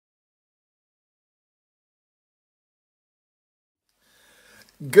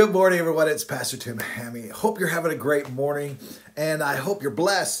Good morning, everyone. It's Pastor Tim Hammy. Hope you're having a great morning, and I hope you're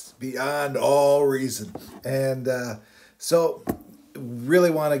blessed beyond all reason. And so,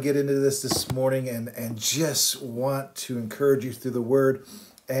 really want to get into this morning, and just want to encourage you through the Word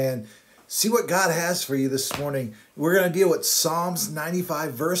and see what God has for you this morning. We're going to deal with Psalms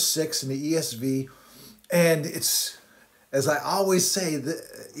 95, verse 6 in the ESV, and it's, as I always say,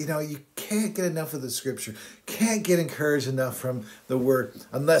 you can't get enough of the scripture, can't get encouraged enough from the word,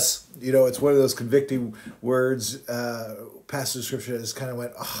 unless, it's one of those convicting words, passage of scripture that just kind of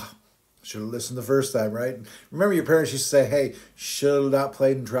went, should have listened the first time, right? Remember your parents used to say, hey, should have not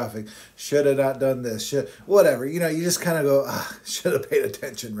played in traffic, should have not done this, whatever. You just kind of go, should have paid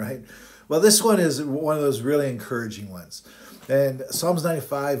attention, right? Well, this one is one of those really encouraging ones. And Psalms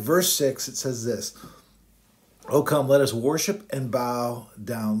 95, verse 6, it says this: "Oh, come, let us worship and bow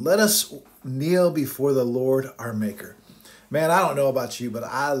down. Let us kneel before the Lord our Maker." Man, I don't know about you, but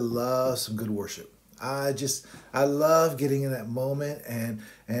I love some good worship. I love getting in that moment and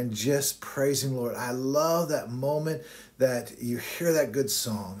just praising the Lord. I love that moment that you hear that good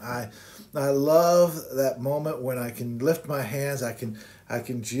song. I love that moment when I can lift my hands. I can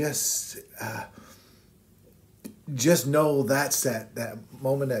just know that's that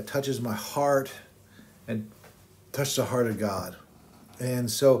moment that touches my heart and touch the heart of God.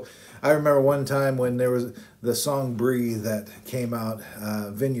 And so I remember one time when there was the song Breathe that came out,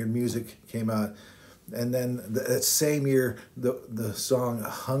 Vineyard Music came out, and then that same year the song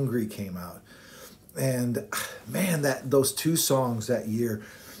Hungry came out. And man, those two songs that year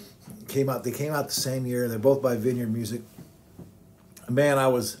came out. They came out the same year. They're both by Vineyard Music. Man, I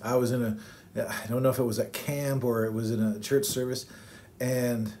was in I don't know if it was at camp or it was in a church service,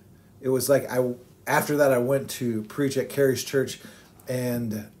 and it was like after that, I went to preach at Carrie's church,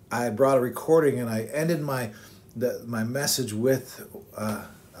 and I brought a recording, and I ended my message with, I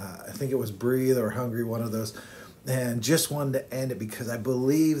think it was Breathe or Hungry, one of those, and just wanted to end it because I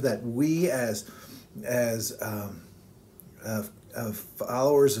believe that we as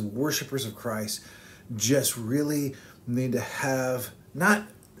followers and worshipers of Christ just really need to have,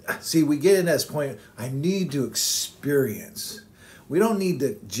 we get in this point, I need to experience. We don't need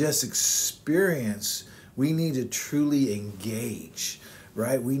to just experience. We need to truly engage,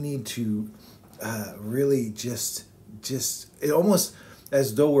 right? We need to really just it almost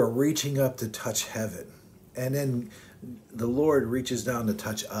as though we're reaching up to touch heaven. And then the Lord reaches down to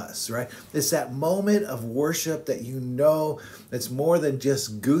touch us, right? It's that moment of worship that it's more than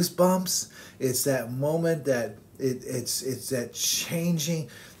just goosebumps. It's that moment that it's that changing,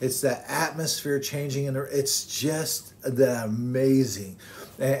 it's that atmosphere changing, and it's just that amazing.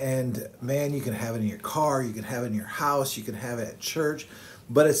 And man, you can have it in your car, you can have it in your house, you can have it at church,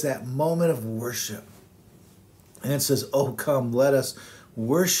 but it's that moment of worship. And it says, "Oh, come, let us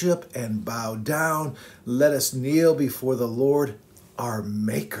worship and bow down. Let us kneel before the Lord our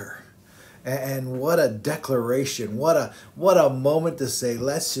Maker." And what a declaration! What a moment to say,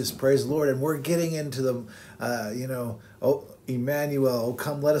 let's just praise the Lord. And we're getting into the, oh Emmanuel, oh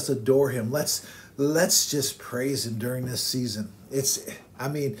come, let us adore Him. Let's just praise Him during this season. It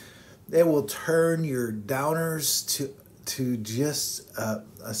will turn your downers to just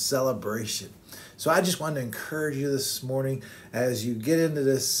a celebration. So I just want to encourage you this morning as you get into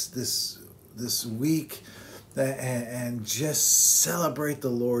this week, and just celebrate the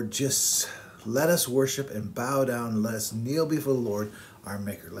Lord. Just let us worship and bow down. Let us kneel before the Lord, our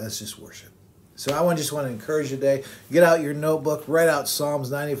Maker. Let us just worship. So I just want to encourage you today. Get out your notebook, write out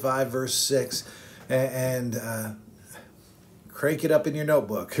Psalms 95, verse 6, and crank it up in your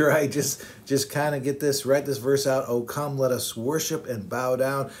notebook, right? Just kind of write this verse out. "Oh, come, let us worship and bow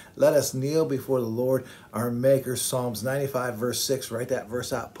down. Let us kneel before the Lord, our Maker." Psalms 95, verse 6. Write that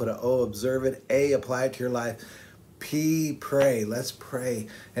verse out. Put an O, observe it. A, apply it to your life. P, pray. Let's pray.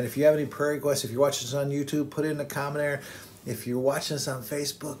 And if you have any prayer requests, if you're watching this on YouTube, put it in the comment area. If you're watching this on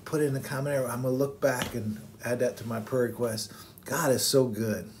Facebook, put it in the comment area. I'm going to look back and add that to my prayer request. God is so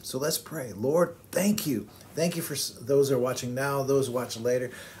good. So let's pray. Lord, thank you. Thank you for those who are watching now, those who watch later.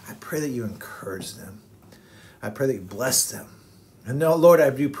 I pray that you encourage them. I pray that you bless them. And now, Lord, I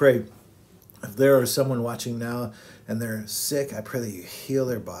do pray, if there is someone watching now and they're sick, I pray that you heal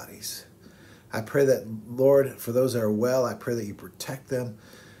their bodies. I pray that, Lord, for those that are well, I pray that you protect them.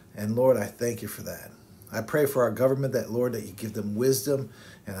 And Lord, I thank you for that. I pray for our government that, Lord, that you give them wisdom.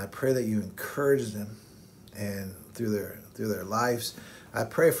 And I pray that you encourage them and through their lives. I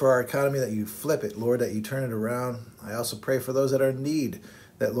pray for our economy that you flip it, Lord, that you turn it around. I also pray for those that are in need,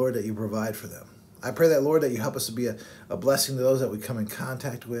 that, Lord, that you provide for them. I pray that, Lord, that you help us to be a blessing to those that we come in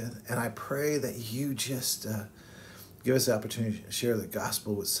contact with. And I pray that you just Give us the opportunity to share the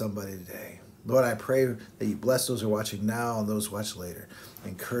gospel with somebody today. Lord, I pray that you bless those who are watching now and those who watch later.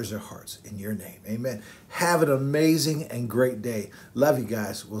 Encourage their hearts in your name. Amen. Have an amazing and great day. Love you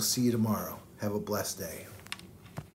guys. We'll see you tomorrow. Have a blessed day.